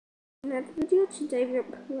another video. Today we're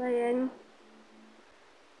playing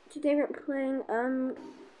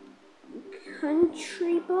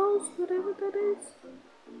Country Balls, whatever that is.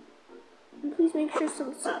 And please make sure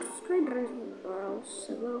to subscribe or else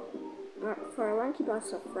it will for a lanky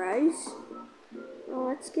boss of fries. Well,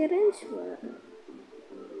 let's get into it.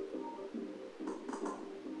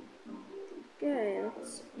 Okay,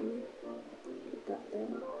 let's put that there.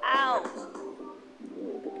 Out!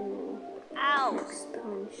 Begin Out!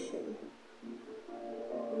 expansion.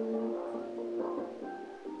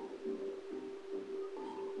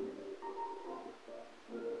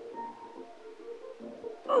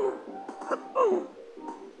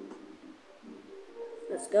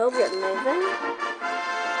 Let's go, get moving.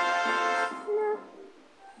 No.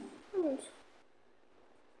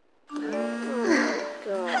 Oh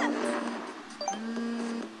god.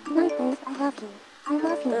 Nightmares, I love you. I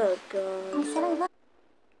love you. Oh I god. said I love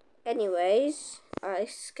Anyways, I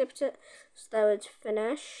skipped it, so that would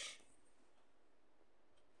finish.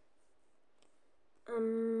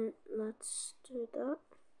 Let's do that.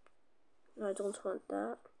 No, I don't want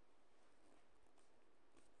that.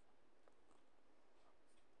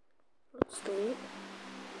 Let's delete.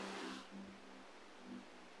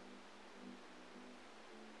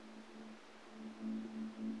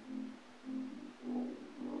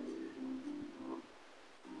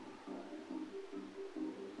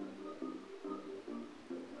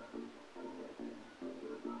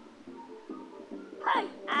 Hey,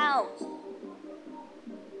 out!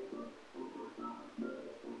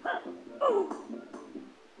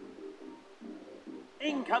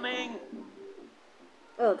 Incoming!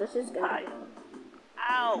 Oh, this is good. Hey,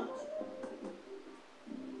 out!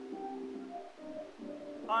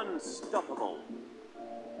 Unstoppable!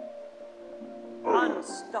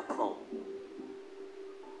 Unstoppable!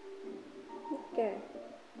 Okay.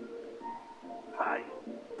 Hey,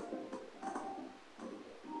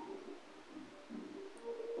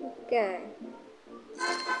 Okay.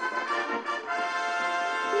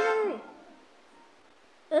 Yay!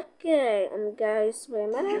 Okay, guys, wait a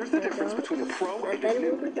minute. Here's the difference between a pro and a then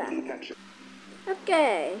we'll noob be in back. detection.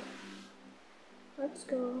 Okay. Let's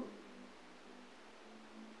go.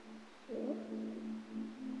 Yeah.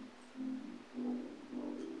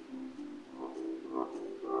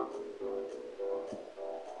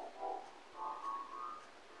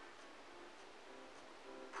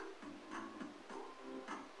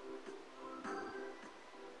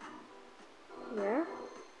 Yeah?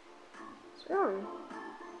 What's wrong?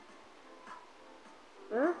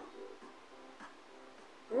 Huh?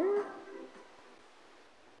 Huh?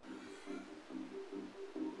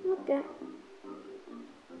 Okay.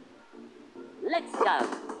 let's go!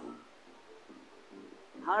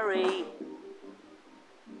 Hurry!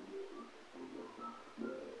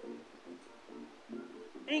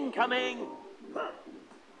 Incoming!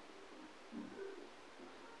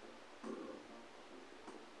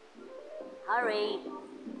 Hurry!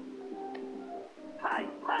 Hey,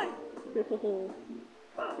 hey!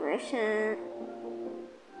 Russia.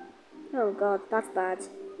 Oh god, that's bad.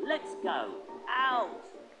 Let's go! Out!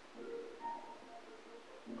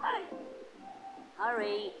 Hey!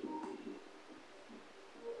 Hurry!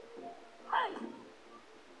 Hey!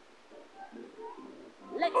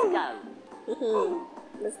 Let's go!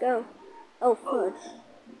 Let's go. Oh, fudge.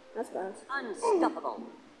 That's bad. Unstoppable!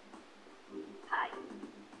 Hey!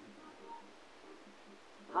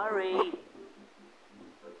 Hurry!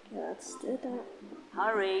 Yeah, let's do that.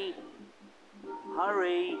 Hurry!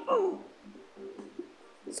 Hurry!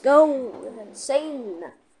 Let's go. Insane.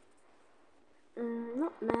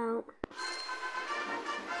 Not now.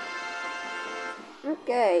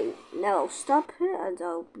 Okay, now I'll stop here and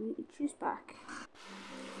I'll be just back.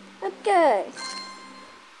 Okay.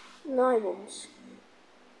 Nibbles.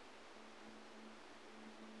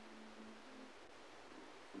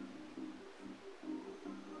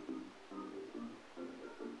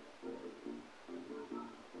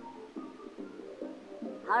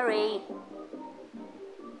 Hurry!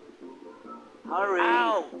 Hurry!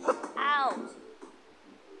 Out! Out!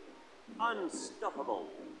 Unstoppable!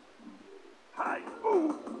 Hi!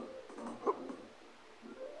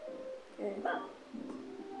 Okay.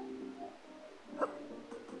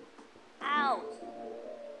 Out!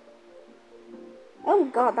 Oh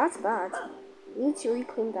god, that's bad. Need to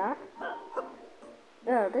reclaim that.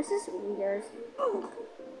 Oh, this is weird.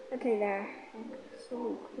 Okay, there.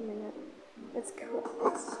 So reclaiming it. Let's go.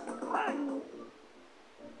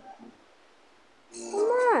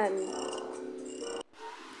 Come on.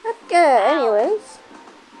 Okay, anyways.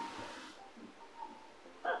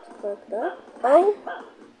 Let's click that. Oh,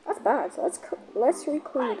 that's bad. So let's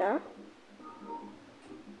reclaim that.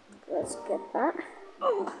 let's get that.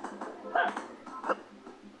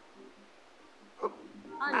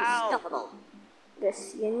 Unstoppable.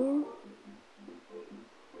 This union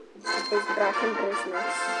is back in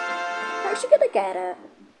business. How's she gonna get it?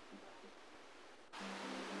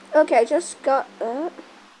 Okay, I just got that.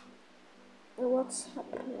 What's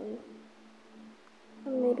happening?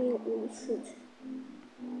 Maybe we should.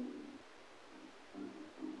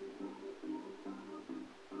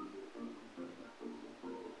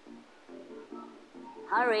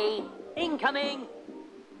 Hurry. Incoming.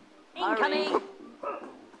 Incoming.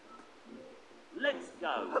 Let's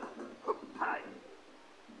go. Hi.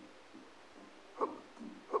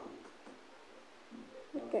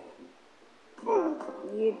 Okay.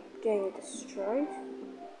 You getting destroyed.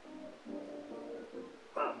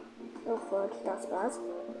 Oh fudge, that's bad.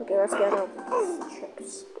 Okay, let's get all these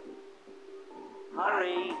chips.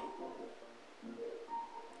 Hurry.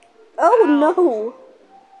 Oh no!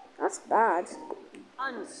 That's bad.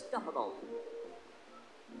 Unstoppable.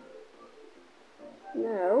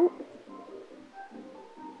 No.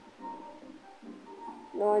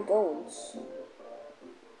 No, I don't.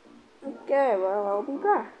 Okay, well, I'll be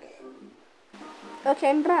back. Okay,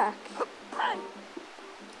 I'm back.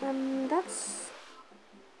 That's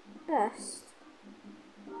best.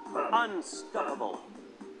 Unstoppable.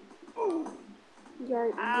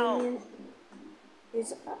 Your Ow. union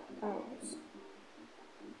is ours.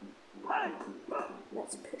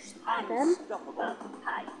 Let's push them. Unstoppable.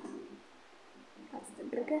 Hi. That's the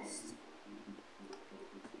biggest.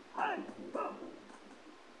 Hi.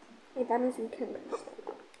 Hey, that means we can push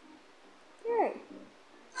them. Yay.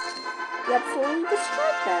 We absolutely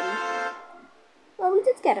destroyed them. Well, we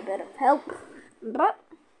did get a bit of help, but,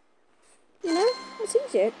 you know, it's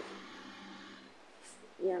easy.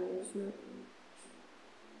 Yeah, I'm using it.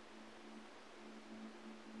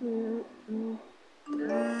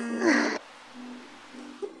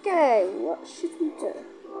 Okay, what should we do?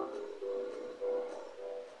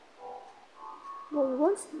 Well, we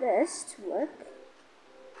want this to work.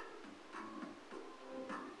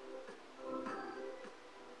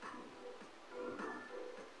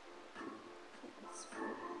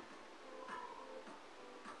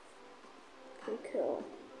 Okay, cool.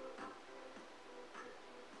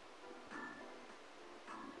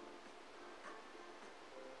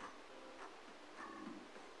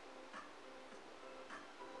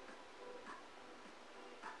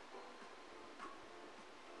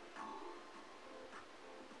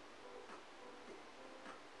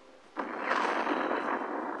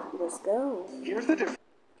 Let's go. Here's the difference.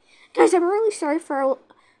 Guys, I'm really sorry for all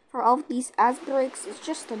of these ad breaks. It's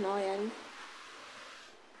just annoying.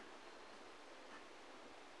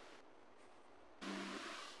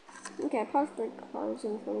 Okay, I paused the cars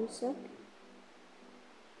in for a sec.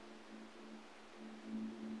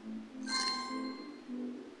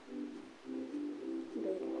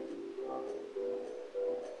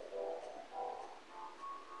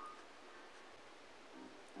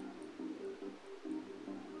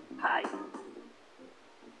 Hi.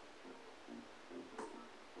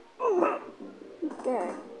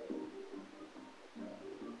 Okay.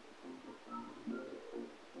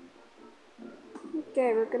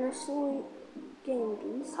 Okay, we're gonna slowly gain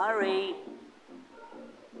these. Hurry.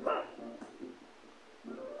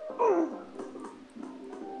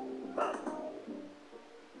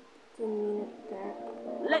 Didn't mean it there.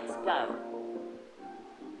 Let's go.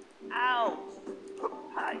 Out.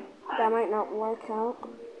 Hi. That might not work out.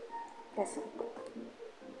 Guess not.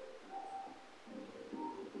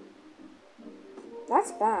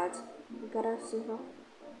 That's bad. We gotta see how.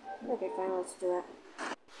 Okay, fine, let's do it.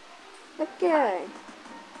 Okay.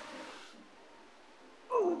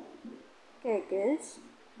 Okay, good.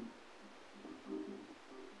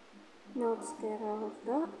 Now let's get all of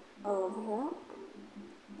that. All of that.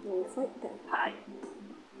 And we fight them. Hi.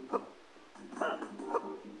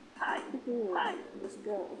 Hi. Hi. Let's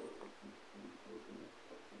go.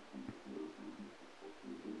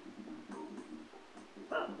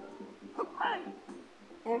 Hi.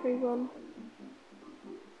 Everyone.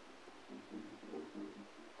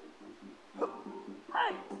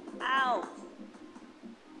 Hi. Out.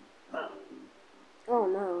 Oh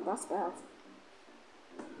no, that's bad.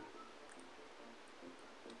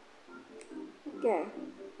 Okay.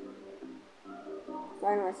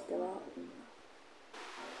 Fine, let's do that.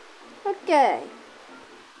 Okay.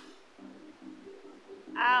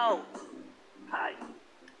 Out. Hi.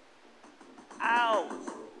 Out.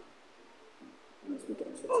 Once we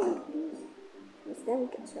get to attack these. Once then we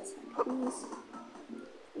get to attack these.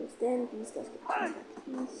 Once then these guys get to attack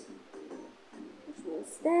these. Which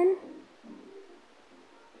means then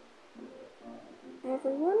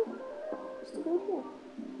everyone is to go here.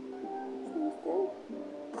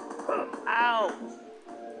 Ow!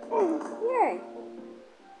 Yay!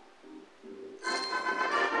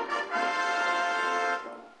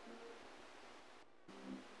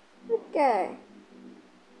 Okay.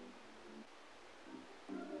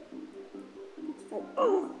 Let's fight.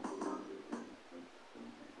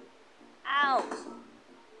 Ow!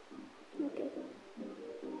 Okay.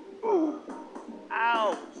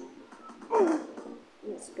 Ow!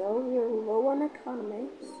 Let's go. We're low on economy.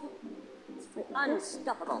 So let's fight this.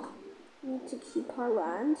 Unstoppable. We need to keep our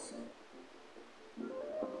land.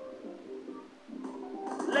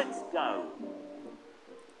 Let's go.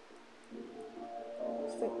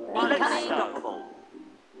 Let's fight that. Unstoppable.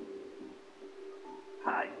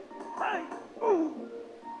 Hi. Hi.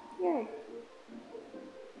 Yay.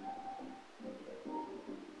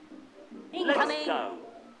 Let's go.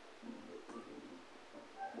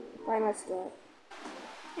 Fine, let's do it.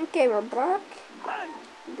 Okay, we're back. Hi.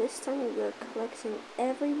 This time we're collecting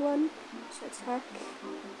everyone to attack.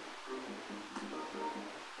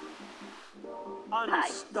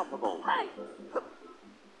 Unstoppable. Hi.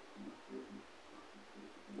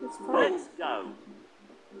 Let's fight. Let's go.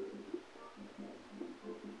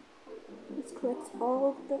 Let's collect all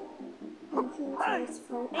of the regions. Let's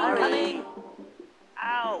fight. Incoming.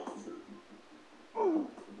 Ow.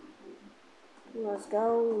 Let's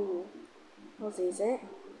go. That was easy.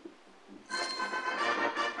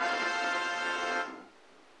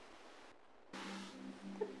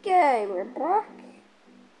 Okay, we're back.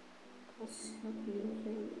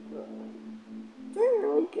 Doing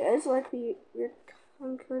really good. Like we're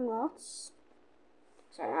conquering lots.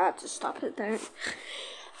 Sorry, I had to stop it there.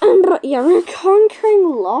 But yeah, we're conquering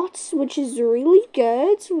lots, which is really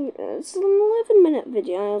good. It's an 11-minute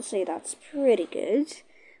video. I'll say that's pretty good.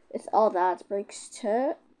 With all that breaks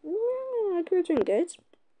to, like we're doing good.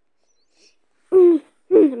 I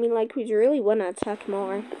mean, like we really want to attack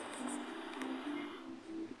more.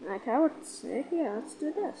 Like I would say, yeah, let's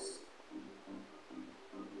do this.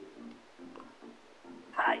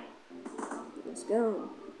 Hi. Let's go.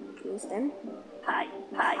 Please then. Hi.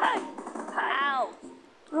 Hi. Hi. Ow.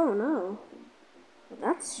 Oh no.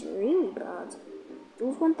 That's really bad.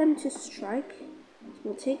 Don't want them to strike. So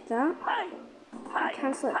we'll take that. Hi. Hi.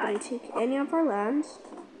 Can't let them take any of our land.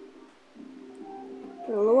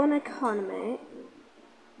 We're low on economy.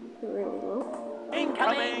 We're really low.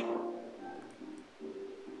 Incoming.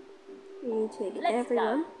 We need to take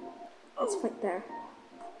everyone. Let's fight there.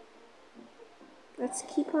 Let's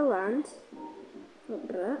keep our land.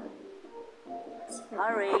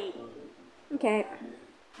 Hurry. Okay.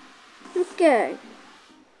 Okay.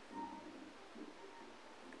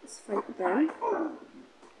 Let's fight them.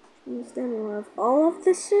 Means then we'll have all of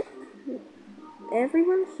this.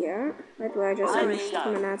 Everyone here. By the way, I just finished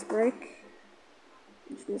on an ad break.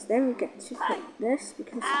 Which means then we get to fight this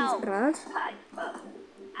because he's bad.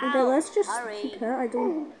 But let's just keep her.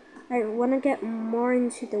 I want to get more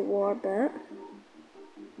into the war bit.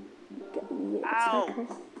 Get the attacker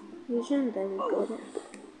region, then we go there.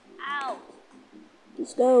 Ow.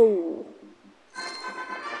 Let's go.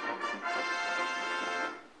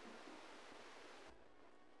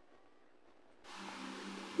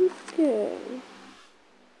 Okay.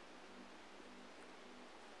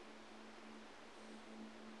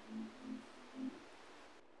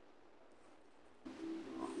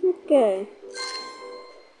 Okay.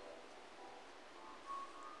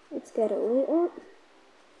 Let's get a little.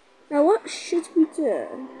 Now, what should we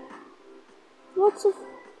do?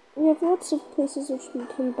 We have lots of places which we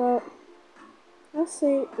can buy. Let's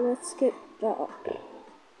say, let's get that.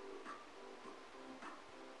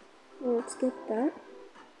 Let's get that.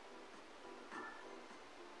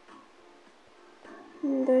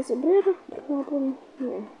 And there's a bit of a problem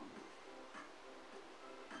here.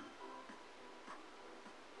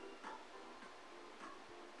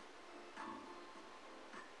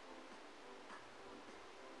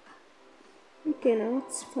 Okay, now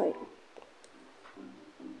let's fight.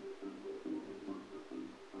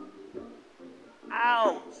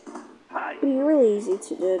 Ow. Hi. It'd be really easy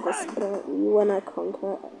to do this, but we wanna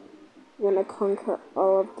conquer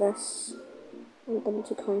all of this. We want them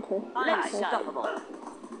to conquer. Unstoppable.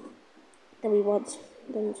 Then we want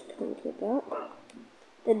them to conquer that.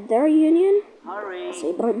 Then their union. Hurry.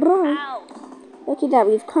 Say bye bye. Ow. Lucky that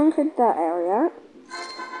we've conquered that area.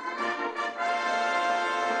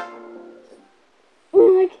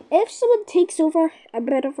 Like, if someone takes over a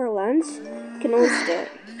bit of our lands, we can always do it.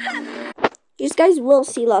 These guys will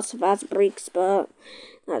see lots of ad breaks, but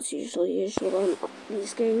that's usually usual on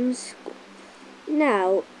these games.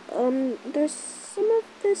 Now, there's some of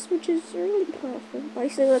this which is really powerful. I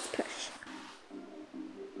say let's push.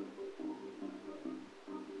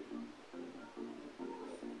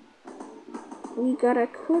 We gotta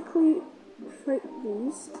quickly fight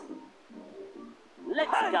these.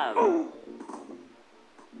 Let's go.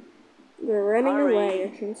 They're running Hurry. away.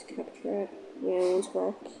 I can capture it. Yeah, it won't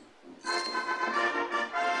work.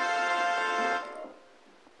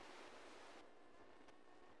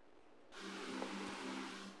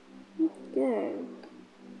 Okay.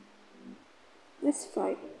 Let's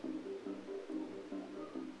fight.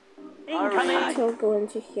 Incoming. So I'll go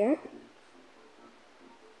into here.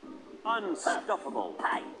 Unstoppable.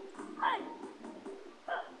 Hi. Hi.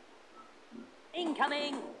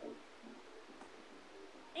 Incoming.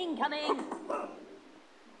 Incoming.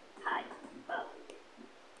 Hi.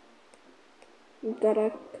 We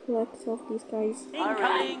gotta collect off these guys.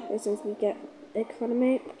 Incoming. Since we get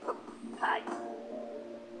economy. Hi.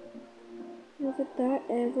 Look at that,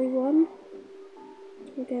 everyone.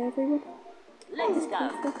 Okay, everyone. Let's go.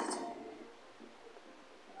 Perfect.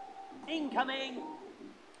 Incoming.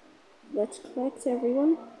 Let's collect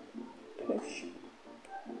everyone. Push.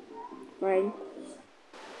 Fine.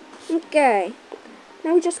 Okay.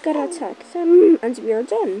 Now we just gotta attack them, and we are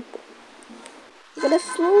done. We gotta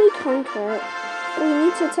slowly conquer it, but we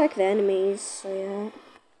need to attack the enemies, so yeah.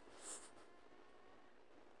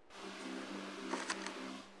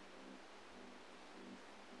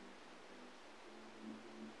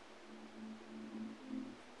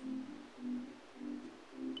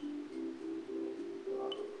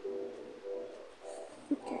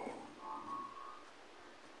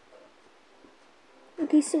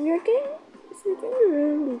 Okay, so we're getting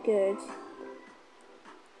really good.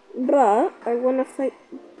 But I wanna fight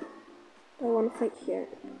here.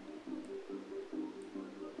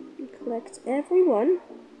 Collect everyone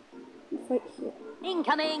and fight here.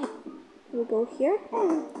 Incoming. We'll go here.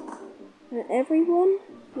 And everyone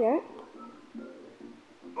here.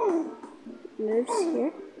 Moves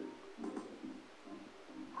here.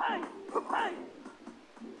 Hi. Hi.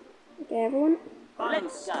 Okay, everyone.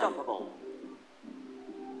 Unstoppable.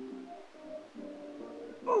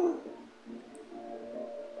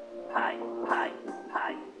 Hi. Hi.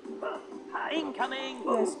 Hi. Hi. Incoming.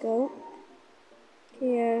 Let's go.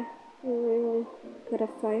 Yeah, we really gotta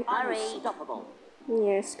fight. Unstoppable.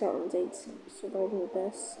 Yeah, Scotland ain't surviving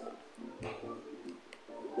this.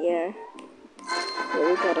 Yeah. Yeah,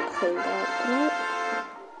 we gotta clean that up.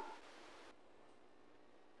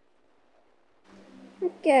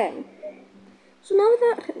 Okay. So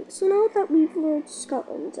now that we've lured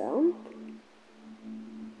Scotland down,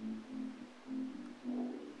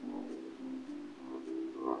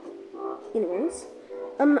 anyways,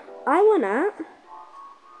 I wanna.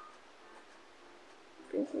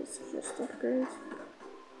 This is just upgrade.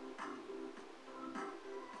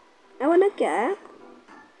 I wanna get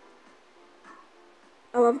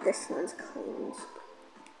all of this one's cleaned.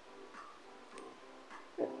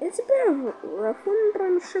 It's a bit of a rough one, but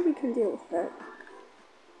I'm sure we can deal with it.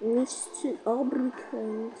 It needs to all be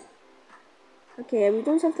cleaned. Okay, we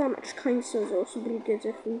don't have that much kind, so it's also pretty good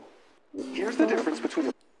if we... Here's the difference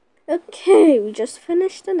between Okay, we just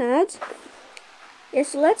finished an ad. Yeah,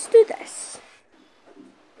 so let's do this.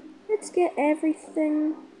 Let's get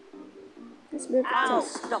everything. Let's move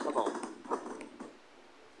this. Unstoppable.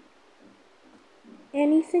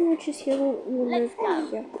 Anything which is here, we'll move Let's go.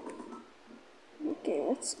 here. Okay,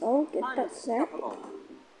 let's all get that set. Unstoppable.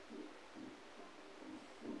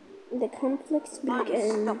 The conflict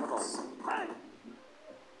begins. Unstoppable. Hi.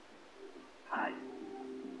 Hi.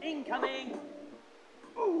 Incoming.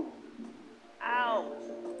 Ouch.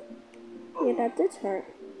 Yeah, that did hurt.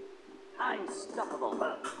 Unstoppable.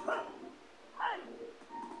 Hi.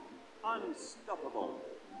 Unstoppable.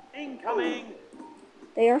 Incoming.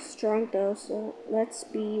 They are strong though, so let's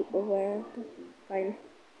be aware. Fine.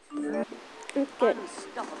 Okay,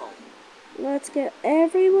 Unstoppable. let's get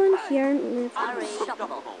everyone here and live.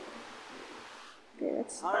 Unstoppable. Okay,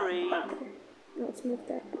 let's Hurry. move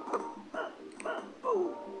that.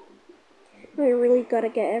 We really gotta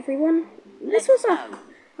get everyone. This was a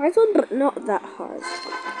hard one, but not that hard.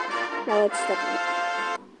 Now let's step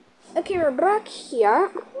in. Okay, we're back here.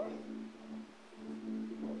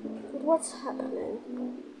 What's happening?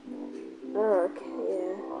 Okay,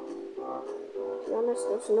 yeah. To be honest,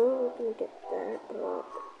 there's no way we're gonna get there, but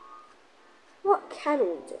what can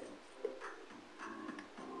we do?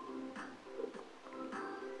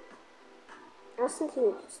 I was thinking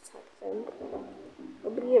we could just attack them.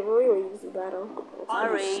 It'll be a really easy battle.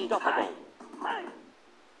 Hurry.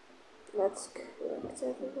 Let's collect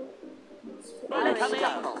everyone.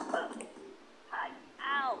 Unstoppable.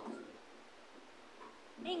 Out.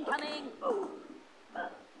 Incoming.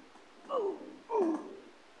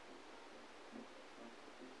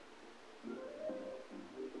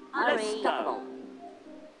 Unstoppable.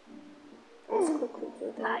 Let's quickly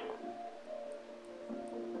do that. Hi.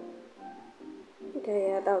 Okay,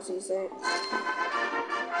 yeah, that was easy.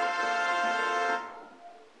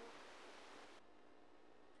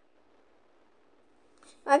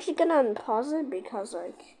 I'm actually gonna unpause it because,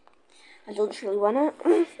 like, I don't really wanna.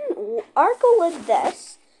 Our goal with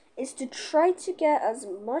this is to try to get as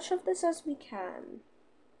much of this as we can.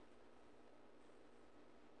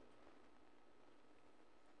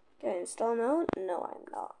 Okay, install now? No, I'm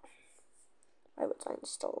not. Why would I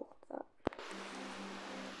install that?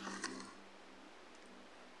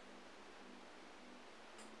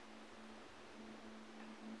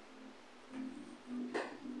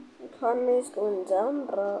 Economy is going down,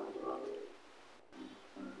 but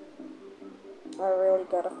I really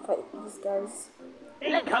gotta fight these guys.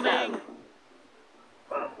 Incoming.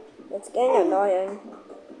 It's getting annoying.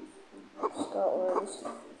 Scotland.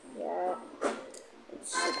 Yeah.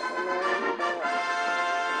 It's super annoying, but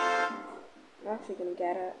I'm actually gonna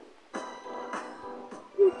get it.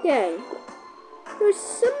 Okay. There's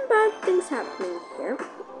some bad things happening here,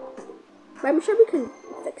 but I'm sure we can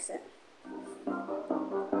fix it.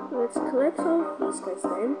 Let's collect all these guys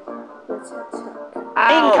then. Let's attack.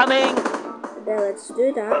 Incoming. Then let's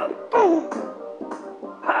do that.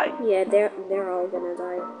 Hi. Yeah, they're all gonna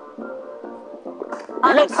die.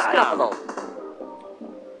 Unstoppable.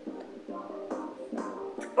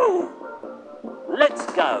 Let's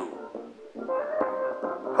go.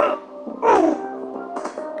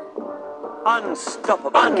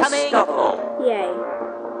 Unstoppable. Unstoppable. Yay.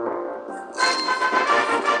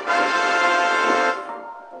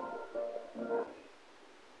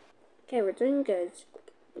 Okay, we're doing good.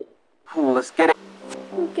 Let's get it.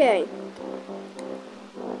 Okay.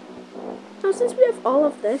 Now since we have all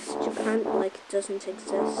of this, Japan doesn't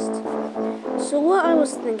exist. So what I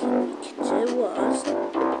was thinking we could do was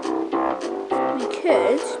we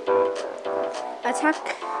could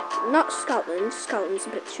attack not Scotland. Scotland's a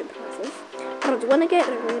bit too powerful. But I want to get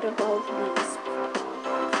rid of all of these.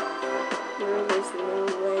 There's no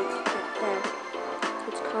way to get there.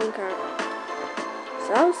 To conquer.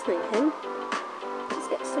 So I was thinking, let's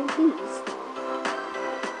get some of these.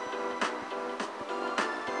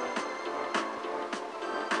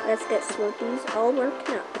 Let's get some of these all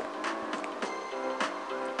working up.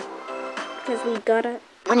 Because we gotta...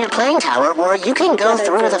 When you're playing Tower War, you can go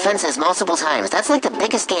through the fences multiple times. That's like the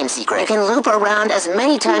biggest game secret. You can loop around as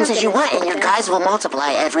many times as you want, and your guys will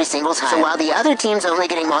multiply every single time. So while the other team's only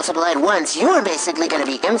getting multiplied once, you are basically going to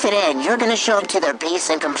be infinite, and you're going to show up to their base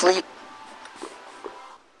and complete...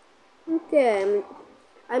 Okay,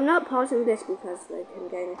 I'm not pausing this because I'm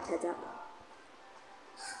getting a head up.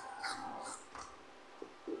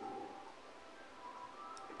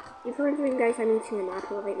 If you're wondering, guys, I'm eating an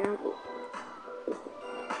apple right now.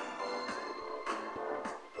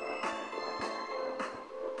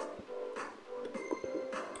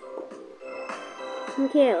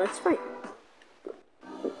 Okay, let's fight.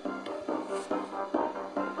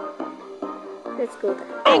 Let's go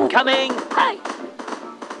there. Incoming. Hi.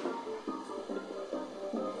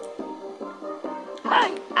 Hi.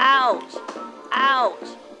 Ouch. Ouch.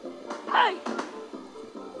 Hi.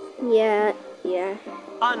 Yeah.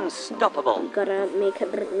 Unstoppable. Gotta make a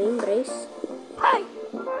main brace. Hi.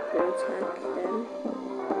 Then attack them.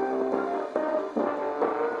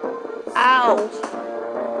 Ouch.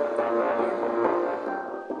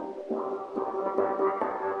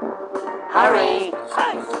 Hurry.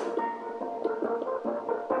 Hi.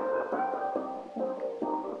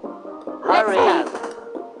 Hurry.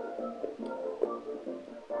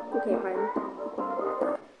 Okay, fine.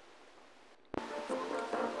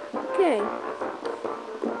 Okay.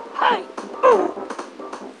 Hi.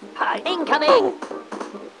 Hi. Incoming.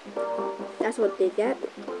 That's what they get.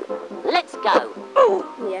 Let's go.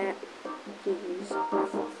 Yeah. Jeez.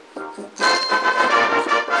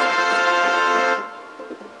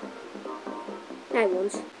 I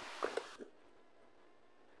won't.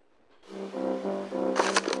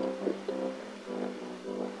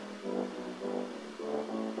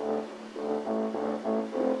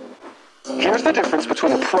 Here's the difference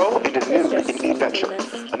between a pro and a noob in e-venture.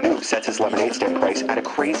 A noob sets his lemonade stand price at a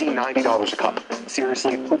crazy $90 a cup.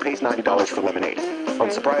 Seriously, who pays $90 for lemonade?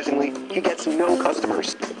 Unsurprisingly, he gets no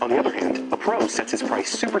customers. On the other hand, a pro sets his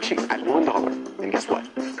price super cheap at $1. And guess what?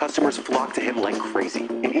 Customers flock to him like crazy.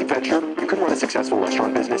 In eVenture, you can run a successful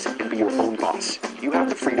restaurant business and be your own boss. You have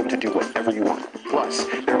the freedom to do whatever you want. Plus,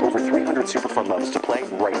 there are over 300 super fun levels to play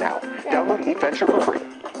right now. Download eVenture for free.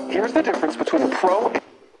 Here's the difference between a pro and...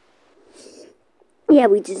 Yeah,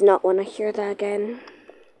 we did not want to hear that again.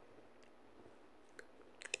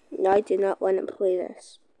 No, I did not want to play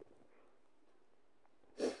this.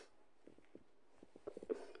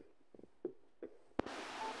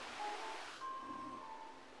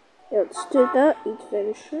 Yeah, let's do that. Eat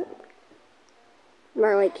venture.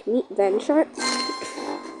 More like meat venture.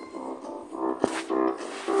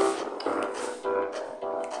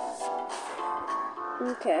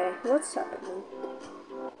 Okay, what's happening?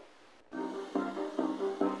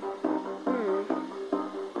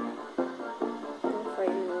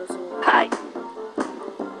 Hi.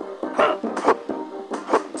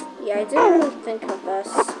 Yeah, I didn't really think of this.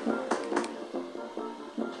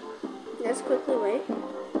 Let's quickly wait.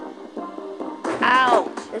 Out.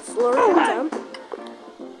 Let's lower him down.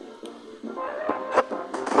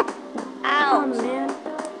 Out. Oh man.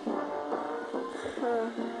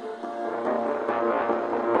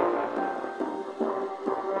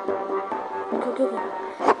 Go.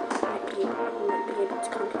 Might be able to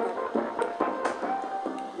conquer that.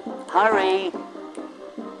 Hurry.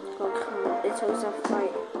 Oh come on, it's always a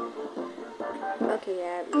fight. Okay,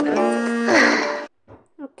 yeah.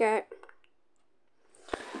 Okay.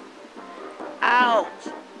 Out.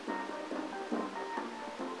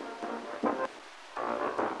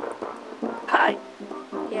 Hi.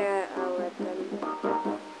 Yeah, I'll let them.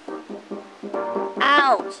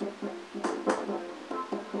 Out.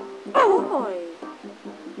 Oh.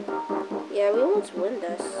 Yeah, we want to win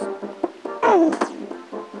this.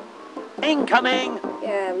 Incoming.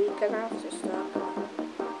 Yeah, we're gonna have to stop.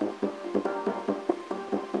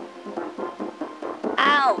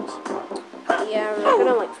 Out. Yeah, we're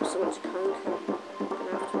gonna wait for someone to conquer. We're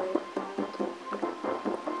gonna have to wait.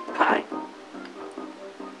 Hi.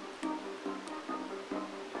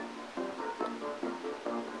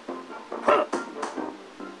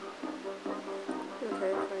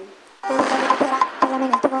 Okay, fine. Okay,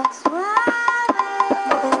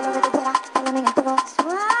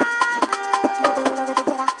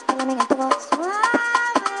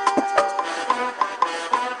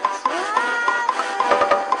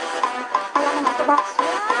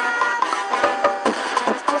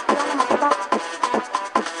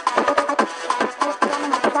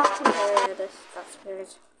 that's weird.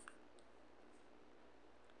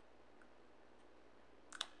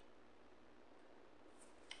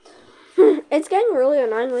 It's getting really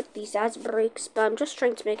annoying with these ad breaks, but I'm just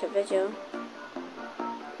trying to make a video.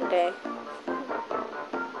 Okay.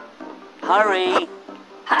 Hurry.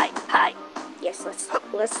 Hi. Yes,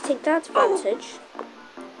 let's take that advantage.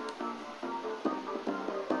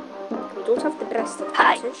 We don't have the best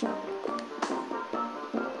advantage.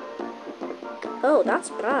 Oh, that's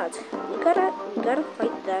bad. We gotta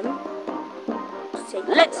fight them. To take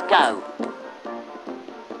Let's that. go.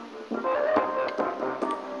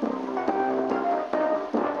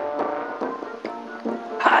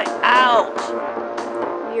 Hi. Out.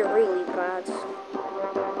 You're really bad.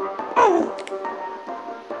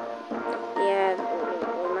 Yeah,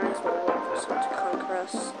 we might as well wait for someone to conquer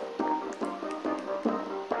us.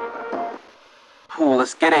 Cool,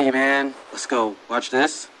 let's get it, man. Let's go. Watch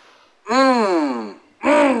this.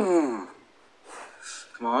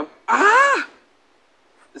 Come on. Ah!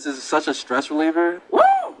 This is such a stress reliever. Woo!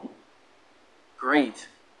 Great.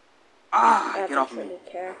 Ah, get off of me.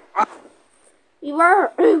 Care. We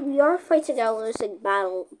are fighting a losing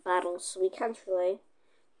battles, so we can't really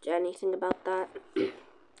do anything about that.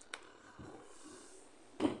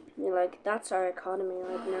 You're like, that's our economy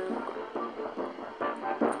right now.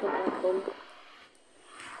 Let's go back home.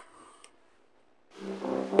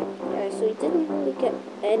 Yeah, so we didn't really get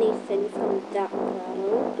anything from that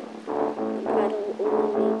battle. The battle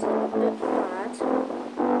only made it a bit bad.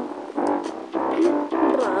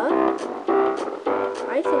 But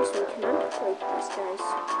I think so we can upgrade these guys.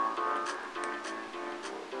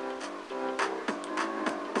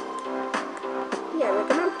 Yeah, we're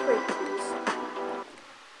gonna upgrade these.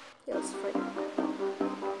 Yeah, let's fight.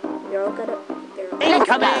 You're all gonna...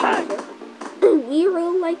 Incoming! We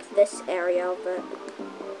really like this area of it.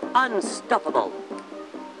 Unstoppable.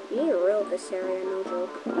 We really this area, no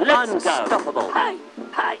joke. Let's Unstoppable. Hi.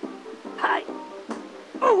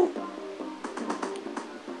 Oh.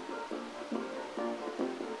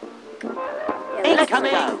 Yeah,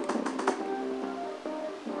 Incoming.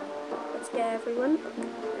 Let's get everyone.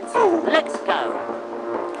 Let's go.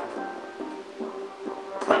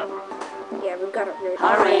 Yeah, we've got it really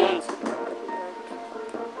Hurry.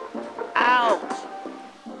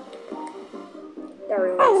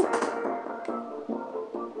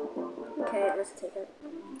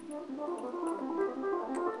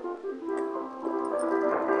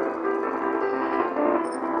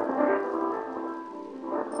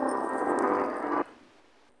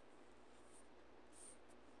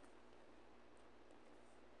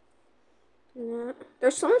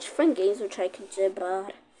 There's so much fun games which I could do,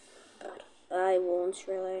 but I won't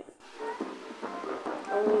really.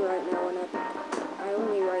 Only right now when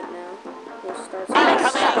only right now. It starts.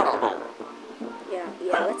 Yeah,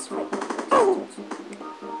 let's fight this.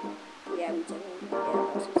 Yeah, we did.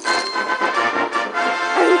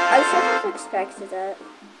 Yeah, I sort of expected that.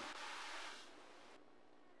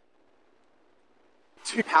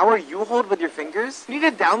 To power you hold with your fingers, you need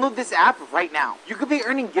to download this app right now. You could be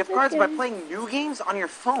earning gift cards by playing new games on your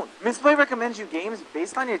phone. Misplay recommends you games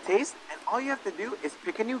based on your taste, and all you have to do is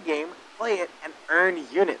pick a new game, play it, and earn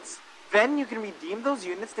units. Then you can redeem those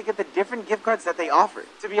units to get the different gift cards that they offer.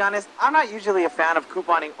 To be honest, I'm not usually a fan of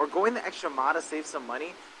couponing or going the extra mile to save some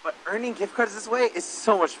money, but earning gift cards this way is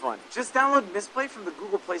so much fun. Just download Misplay from the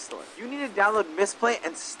Google Play Store. You need to download Misplay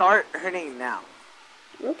and start earning now.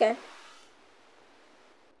 Okay.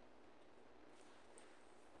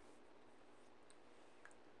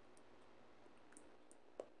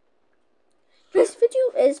 This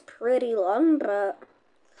video is pretty long, but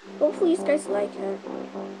hopefully you guys like it.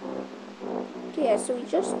 Okay, yeah, so we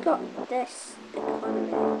just got this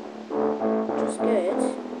economy, which is good.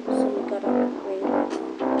 So we got to upgrade.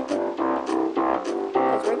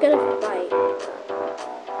 Because we're gonna fight.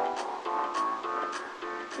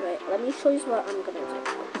 Wait, let me show you what I'm gonna do.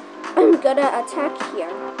 I'm gonna attack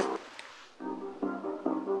here.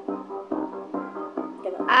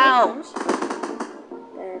 Ouch!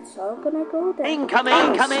 It's all gonna go there.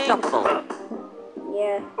 Incoming! Unstoppable!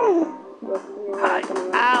 Yeah.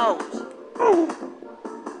 Ouch!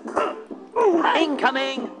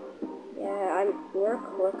 Incoming! Yeah, we're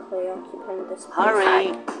quickly occupying this place.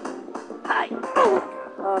 Hurry! Hi!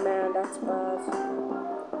 Oh man, that's bad.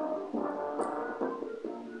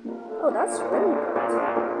 Oh, that's really good.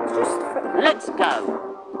 It's just Let's go!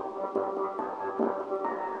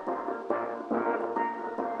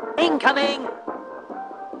 Incoming!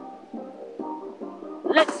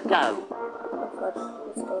 Let's go!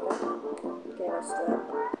 Let's go there. Okay, let's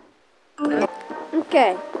do it.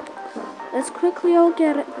 Okay. Let's quickly all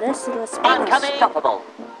get this in the spot. Unstoppable!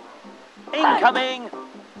 Incoming!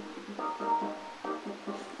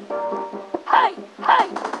 Hi! Hi!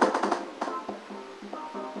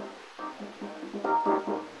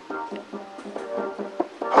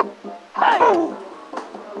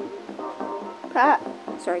 Hi!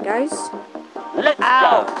 Sorry, guys. Let's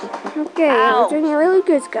go! Okay, we're doing really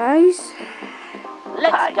good, guys.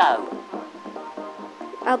 Let's go!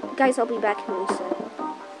 Guys, I'll be back in a second.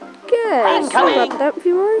 Good. Incoming. Sorry about that,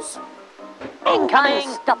 viewers. Incoming!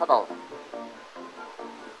 Unstoppable!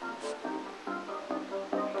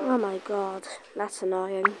 Oh my god, that's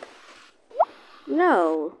annoying.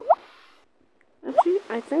 No. Actually,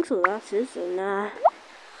 I think so. That is a nah.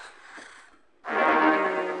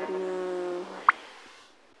 No.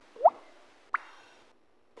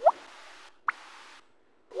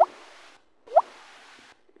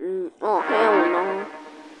 Oh hell no!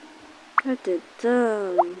 I did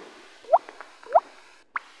dumb.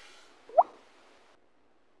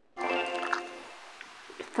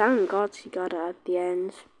 Thank God he got it at the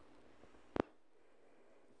end.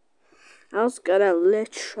 I was gonna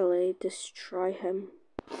literally destroy him.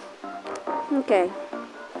 Okay.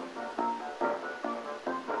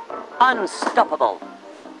 Unstoppable!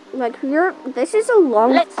 Like, this is a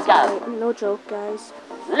long Let's go. fight. No joke, guys.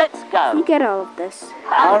 Let's go! You get all of this.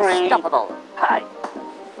 Unstoppable! Hi!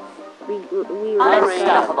 We really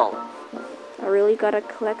Unstoppable! I really gotta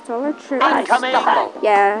collect all our troops. Unstoppable!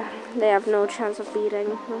 Yeah, they have no chance of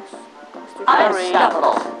beating us.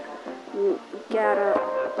 Unstoppable! You gotta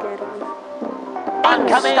get him.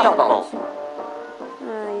 Unstoppable!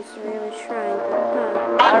 He's really trying.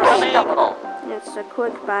 Unstoppable! It's a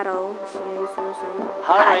quick battle. Yeah, he's losing.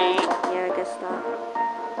 Hurry! Yeah, I guess that.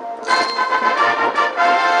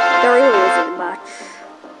 There really isn't much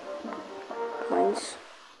points.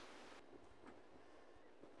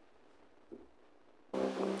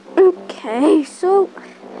 Okay, so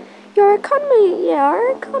your economy, yeah,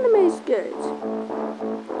 our economy is good.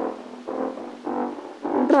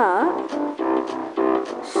 But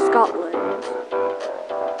Scotland,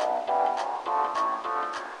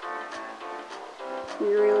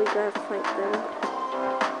 you really gotta fight them.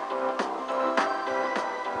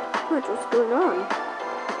 What's going on?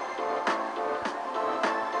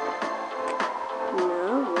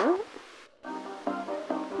 No, what?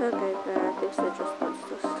 Okay, I guess they just wants us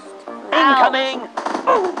to fight. Incoming!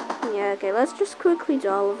 Yeah, okay, let's just quickly do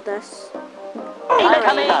all of this.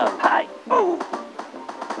 Incoming! Hi!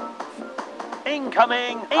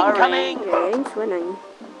 Incoming! Incoming! Yeah, he's winning.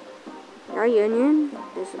 Our union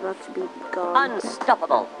is about to be gone.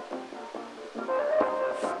 Unstoppable!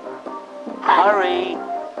 Hurry!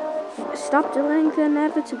 stop delaying the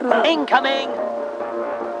inevitable. Incoming!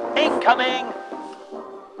 Incoming!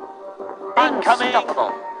 Incoming!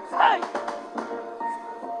 Unstoppable. Hey!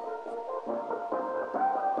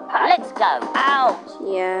 Let's go. Out.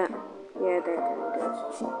 Yeah, they're doing good.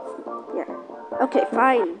 Yeah. Okay,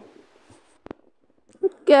 fine.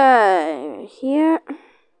 Okay, here.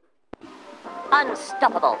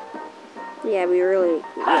 Unstoppable. Yeah, we really.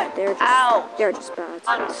 Yeah, they're just bad.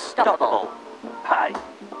 Unstoppable. Hi.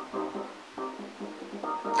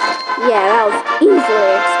 Yeah, that was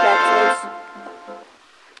easily expected.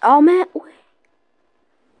 Oh man,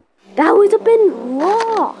 that would have been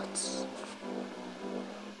lots.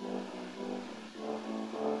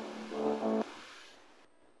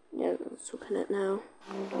 Yeah, let's open it now.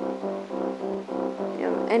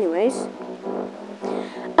 Yeah, anyways.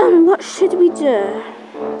 What should we do?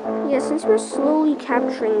 Yeah, since we're slowly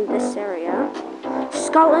capturing this area,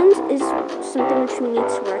 Scotland is something which we need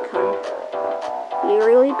to work on. You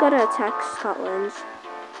really gotta attack Scotland.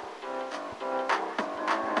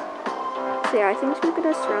 So yeah, I think we're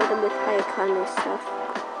gonna surround them with high economy stuff.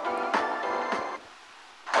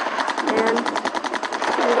 And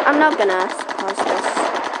I'm not gonna pause this.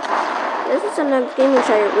 This is another game which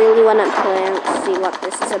I really wanna play and see what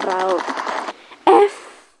this is about.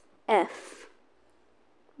 F.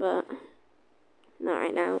 But not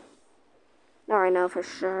right now. Not right now for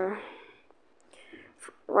sure.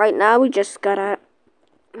 Right now we just gotta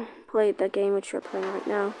play the game which we're playing right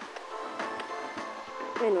now.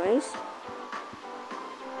 Anyways.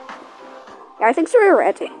 Yeah, I think so we're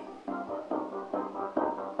ready.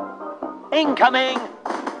 Incoming!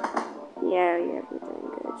 Yeah, we're doing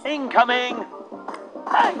good. Incoming!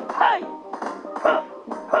 Hey! Hey!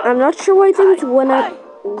 I'm not sure why they would wanna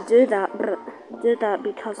do that, but do that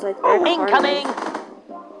because like they're Incoming! farmers.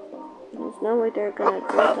 There's no way they're gonna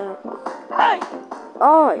do that. Hey!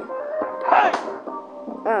 Oh! Hey!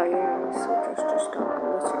 Oh yeah, soldiers just got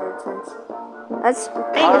obliterated. That's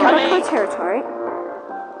Incoming! my territory.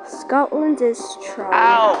 Scotland is strong.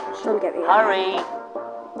 Ouch! Don't get me wrong. Hurry!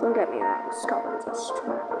 Don't get me wrong. Scotland is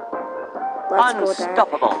strong. Let's go there.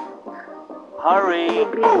 Unstoppable! Hurry!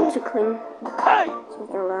 We'll be able to clean Hey! some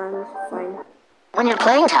of their land. Fine. When you're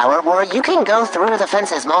playing Tower War, you can go through the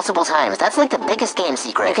fences multiple times. That's like the biggest game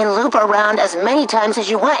secret. You can loop around as many times as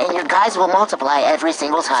you want, and your guys will multiply every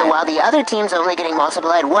single time. So while the other team's only getting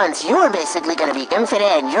multiplied once, you're basically going to be infinite,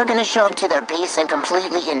 and you're going to show up to their base and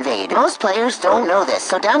completely invade. Most players don't know this,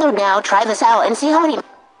 so download now, try this out, and see how many...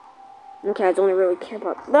 Okay, I don't really care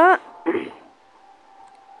about that.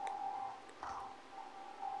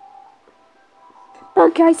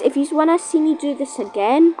 But guys, if you want to see me do this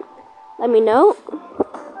again, let me know.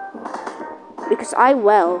 Because I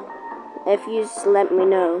will. If you just let me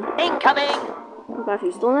know. Incoming! But if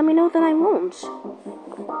you don't let me know, then I won't. So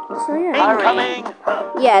yeah. Incoming!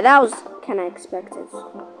 Yeah, that was kind of expected.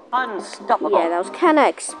 Unstoppable. Yeah, that was kind of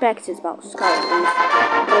expected about Scotland.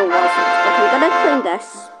 But it wasn't. Okay, we're gonna clean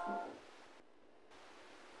this.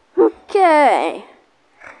 Okay.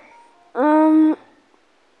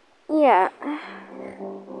 Yeah.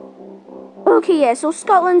 Okay, yeah, so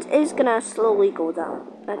Scotland is gonna slowly go down.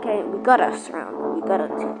 Okay, we gotta surround. We gotta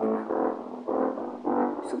take them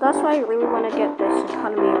out. So that's why I really want to get this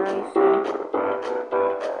economy rising.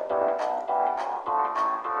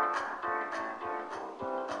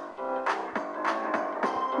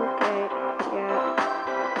 Okay, yeah.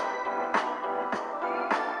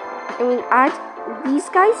 I mean, these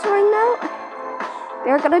guys right now,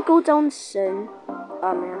 they're gonna go down soon.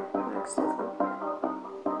 Oh man, accidentally.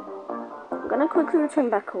 I'm gonna quickly return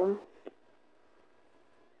back home.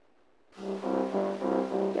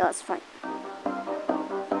 Yeah, that's fine.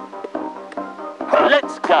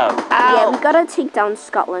 Let's go! Yeah, Out! we gotta take down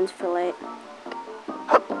Scotland for late.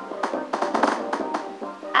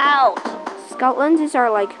 Out. Scotland is our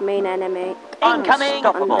like main enemy. Incoming!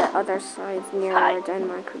 On the other side, near Hi. where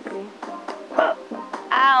Denmark would be.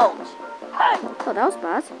 Out. Hey! Oh, that was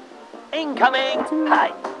bad. Incoming! Didn't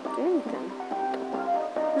Hey! do anything.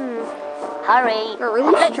 Hurry. We're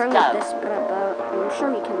really Let's strong go. with this, but I'm sure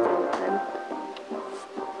we can deal with them.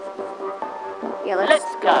 Yeah, let's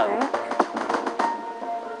Let's go go. there.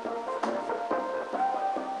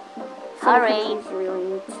 Hurry. Some countries really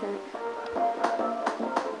need to...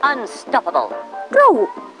 Unstoppable. Bro!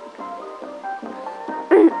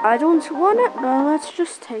 I don't want it, but let's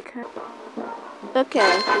just take it.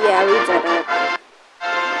 Okay, yeah, we did it.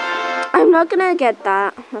 I'm not gonna get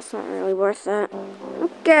that. That's not really worth it.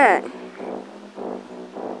 Okay.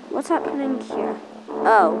 What's happening here?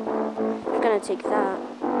 Oh, I'm gonna take that.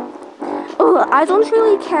 Oh, I don't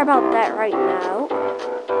really care about that right now.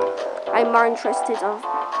 I'm more interested of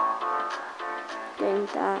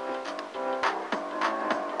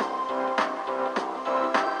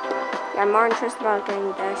I'm more interested about getting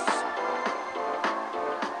this.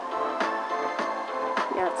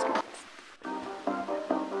 Yeah, let's go.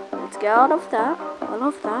 Let's get out of that. All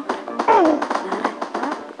of that.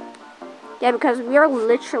 Yeah, because we are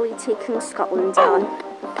literally taking Scotland down.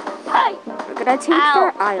 We're gonna take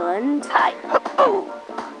their island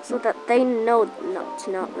so that they know not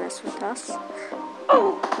to mess with us.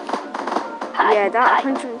 Yeah, that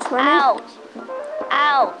 120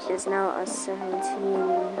 is now a 17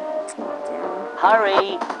 down.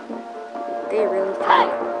 Hurry! They really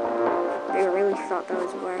thought that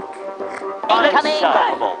was work.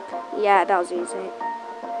 Unstoppable! Yeah, that was easy.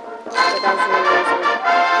 Yeah, that was really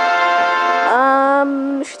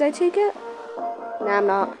easy. Should I take it? Nah, I'm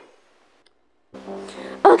not.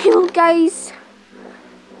 Okay, well, guys.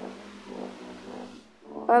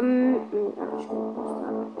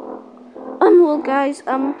 Well, guys,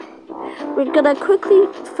 we're gonna quickly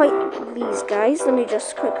fight these guys. Let me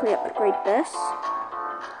just quickly upgrade this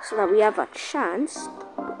so that we have a chance.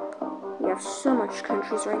 We have so much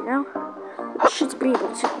countries right now. We should be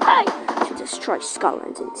able to destroy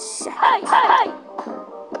Scotland in seconds.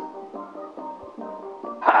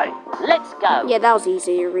 Hi. Let's go. Yeah, that was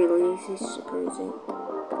easy. Really easy. Super easy.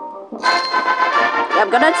 Yeah, I'm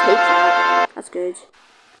gonna take that. That's good.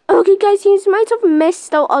 Okay, guys, you might have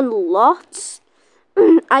missed out on lots.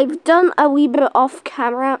 I've done a wee bit off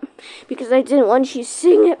camera because I didn't want you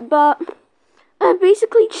seeing it, but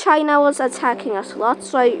basically China was attacking us a lot,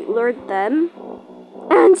 so I lured them,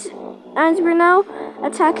 and we're now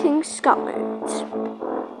attacking Scotland.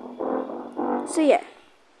 So yeah.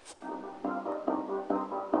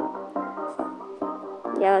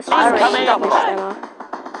 Yeah, let's just finish them off.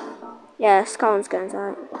 Yeah, Scotland's gonna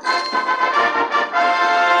die.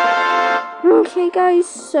 Okay, guys,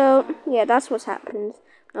 so yeah, that's what's happened.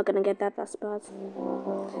 Not gonna get that bad.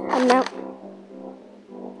 And now,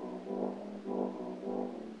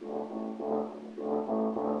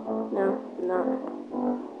 no,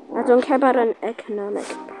 I don't care about an economic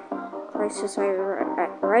crisis.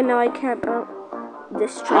 Right now I care about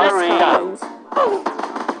destroying Scotland.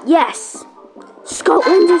 Yes,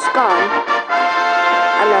 Scotland is gone.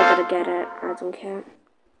 I'm not gonna get it. I don't care.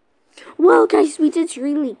 Well, guys, we did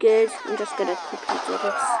really good. I'm just gonna quickly do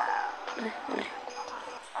this.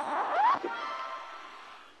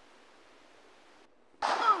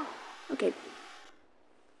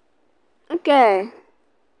 Okay.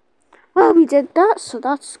 Well, we did that, so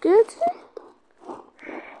that's good.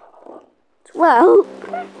 Well,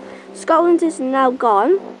 Scotland is now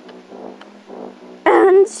gone.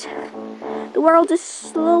 And the world is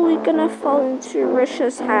slowly gonna fall into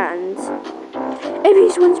Russia's hands.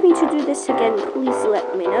 If he wants me to do this again, please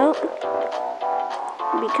let me know.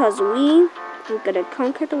 Because we are gonna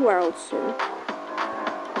conquer the world soon.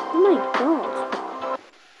 Oh my god.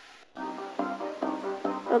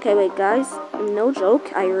 Okay, wait, guys. No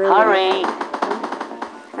joke. I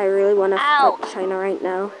really want to fight China right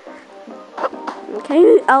now.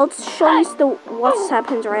 Okay, I'll show you what's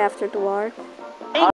happened right after the war.